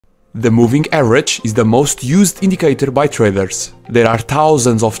The moving average is the most used indicator by traders. There are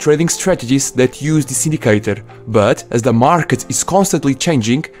thousands of trading strategies that use this indicator, but as the market is constantly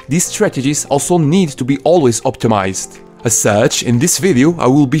changing, these strategies also need to be always optimized. As such, in this video I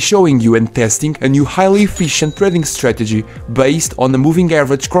will be showing you and testing a new highly efficient trading strategy based on the moving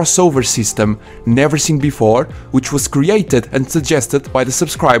average crossover system never seen before, which was created and suggested by the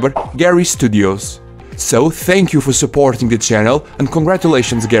subscriber Gary Studios. So thank you for supporting the channel and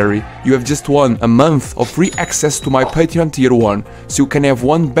congratulations Gary, you have just won a month of free access to my Patreon tier 1, so you can have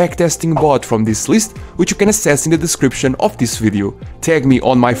one backtesting bot from this list, which you can access in the description of this video. Tag me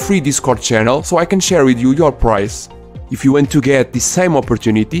on my free Discord channel so I can share with you your prize. If you want to get the same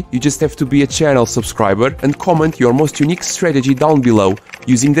opportunity, you just have to be a channel subscriber and comment your most unique strategy down below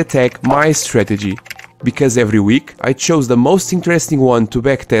using the tag MyStrategy. Because every week I chose the most interesting one to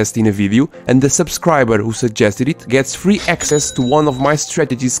backtest in a video, and the subscriber who suggested it gets free access to one of my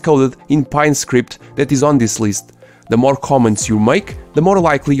strategies coded in Pine script that is on this list. The more comments you make, the more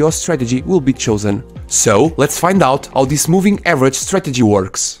likely your strategy will be chosen. So let's find out how this moving average strategy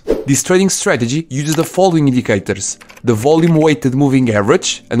works. This trading strategy uses the following indicators: the volume weighted moving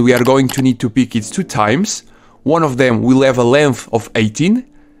average, and we are going to need to pick it 2 times. One of them will have a length of 18,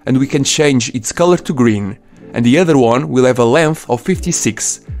 and we can change its color to green, and the other one will have a length of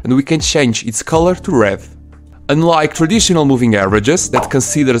 56, and we can change its color to red. Unlike traditional moving averages that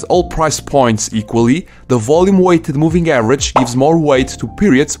considers all price points equally, the volume-weighted moving average gives more weight to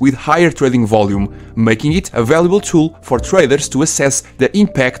periods with higher trading volume, making it a valuable tool for traders to assess the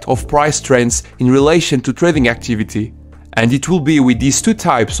impact of price trends in relation to trading activity. And it will be with these 2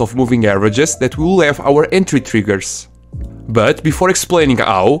 types of moving averages that we will have our entry triggers. But before explaining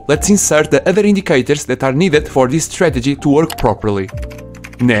how, let's insert the other indicators that are needed for this strategy to work properly.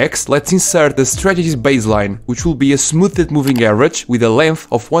 Next, let's insert the strategy's baseline, which will be a smoothed moving average with a length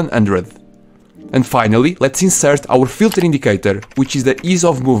of 100. And finally, let's insert our filter indicator, which is the ease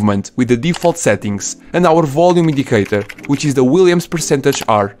of movement with the default settings, and our volume indicator, which is the Williams percentage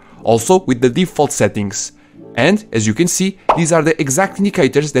R, also with the default settings. And, as you can see, these are the exact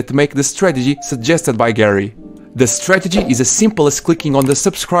indicators that make the strategy suggested by Gary. The strategy is as simple as clicking on the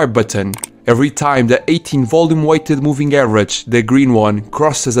subscribe button. Every time the 18 volume weighted moving average, the green one,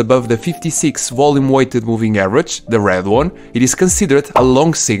 crosses above the 56 volume weighted moving average, the red one, it is considered a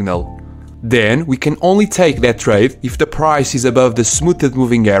long signal. Then we can only take that trade if the price is above the smoothed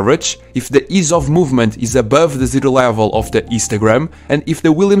moving average, if the ease of movement is above the zero level of the histogram, and if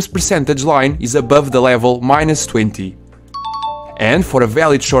the Williams percentage line is above the level -20. And for a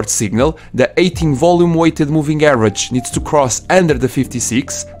valid short signal, the 18 volume weighted moving average needs to cross under the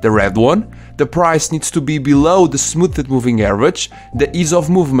 56, the red one, the price needs to be below the smoothed moving average, the ease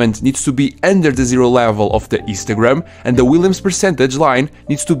of movement needs to be under the zero level of the histogram, and the Williams percentage line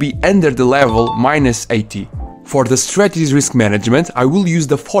needs to be under the level -80. For the strategy's risk management, I will use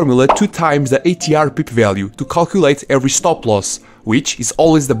the formula 2 times the ATR pip value to calculate every stop loss, which is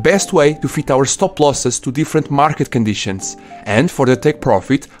always the best way to fit our stop losses to different market conditions. And for the take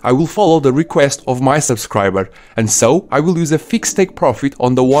profit, I will follow the request of my subscriber, and so I will use a fixed take profit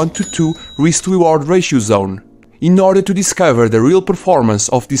on the 1:2 risk to reward ratio zone. In order to discover the real performance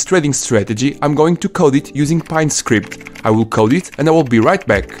of this trading strategy, I'm going to code it using Pine script. I will code it and I will be right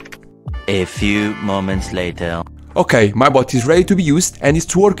back. A few moments later. Okay, my bot is ready to be used and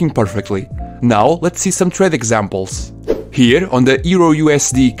it's working perfectly. Now let's see some trade examples. Here on the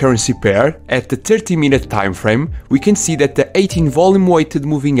Euro-USD currency pair, at the 30-minute time frame, we can see that the 18 volume weighted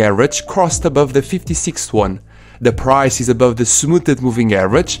moving average crossed above the 56th one. The price is above the smoothed moving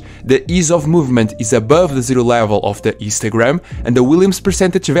average, the ease of movement is above the zero level of the histogram, and the Williams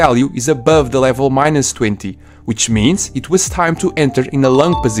percentage value is above the level -20, which means it was time to enter in a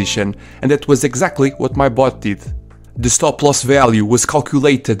long position, and that was exactly what my bot did. The stop loss value was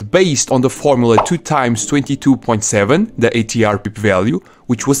calculated based on the formula 2 times 22.7, the ATR pip value,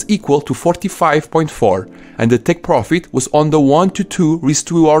 which was equal to 45.4, and the take profit was on the 1:2 risk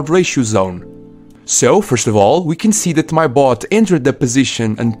to reward ratio zone. So, first of all, we can see that my bot entered the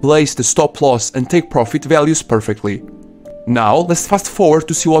position and placed the stop loss and take profit values perfectly. Now, let's fast forward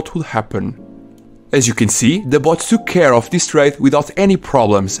to see what will happen. As you can see, the bot took care of this trade without any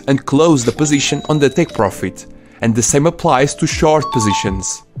problems and closed the position on the take profit. And the same applies to short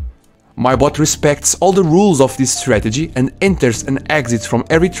positions. My bot respects all the rules of this strategy and enters and exits from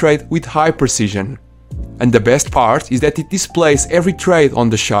every trade with high precision. And the best part is that it displays every trade on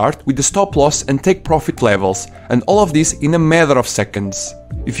the chart with the stop loss and take profit levels, and all of this in a matter of seconds.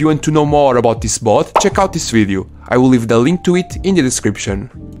 If you want to know more about this bot, check out this video. I will leave the link to it in the description.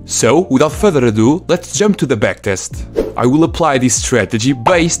 So, without further ado, let's jump to the backtest. I will apply this strategy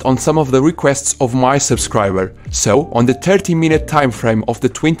based on some of the requests of my subscriber. So, on the 30-minute time frame of the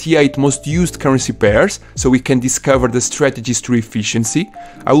 28 most used currency pairs, so we can discover the strategy's true efficiency,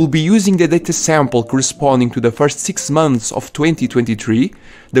 I will be using the data sample corresponding to the first 6 months of 2023.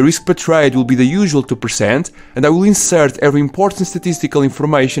 The risk per trade will be the usual 2%, and I will insert every important statistical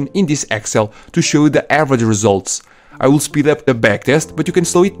information in this Excel to show you the average results. I will speed up the backtest, but you can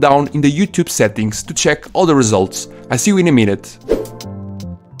slow it down in the YouTube settings to check all the results. I see you in a minute.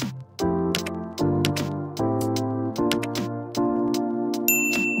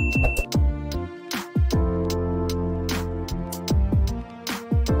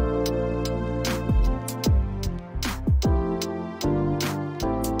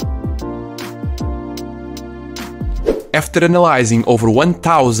 After analyzing over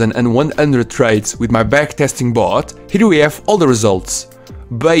 1,100 trades with my backtesting bot, here we have all the results.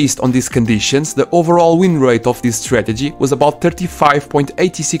 Based on these conditions, the overall win rate of this strategy was about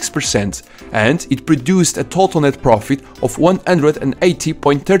 35.86%, and it produced a total net profit of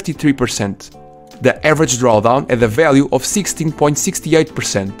 180.33%. The average drawdown had a value of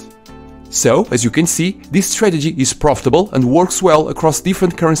 16.68%. So, as you can see, this strategy is profitable and works well across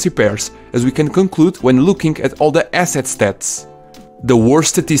different currency pairs, as we can conclude when looking at all the asset stats. The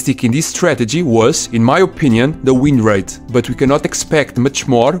worst statistic in this strategy was, in my opinion, the win rate, but we cannot expect much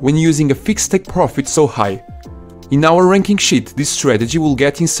more when using a fixed take profit so high. In our ranking sheet, this strategy will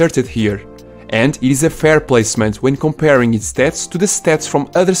get inserted here, and it is a fair placement when comparing its stats to the stats from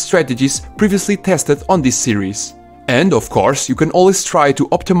other strategies previously tested on this series. And of course, you can always try to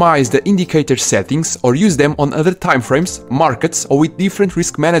optimize the indicator settings or use them on other timeframes, markets, or with different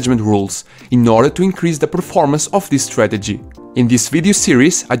risk management rules in order to increase the performance of this strategy. In this video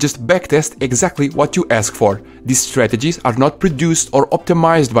series, I just backtest exactly what you ask for. These strategies are not produced or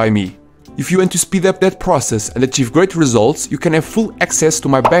optimized by me. If you want to speed up that process and achieve great results, you can have full access to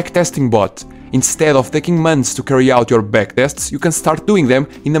my backtesting bot. Instead of taking months to carry out your backtests, you can start doing them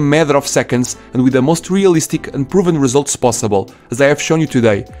in a matter of seconds and with the most realistic and proven results possible, as I have shown you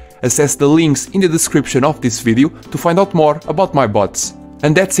today. Access the links in the description of this video to find out more about my bots.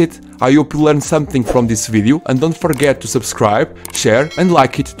 And that's it. I hope you learned something from this video, and don't forget to subscribe, share and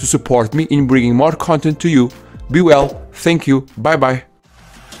like it to support me in bringing more content to you. Be well, thank you, bye bye.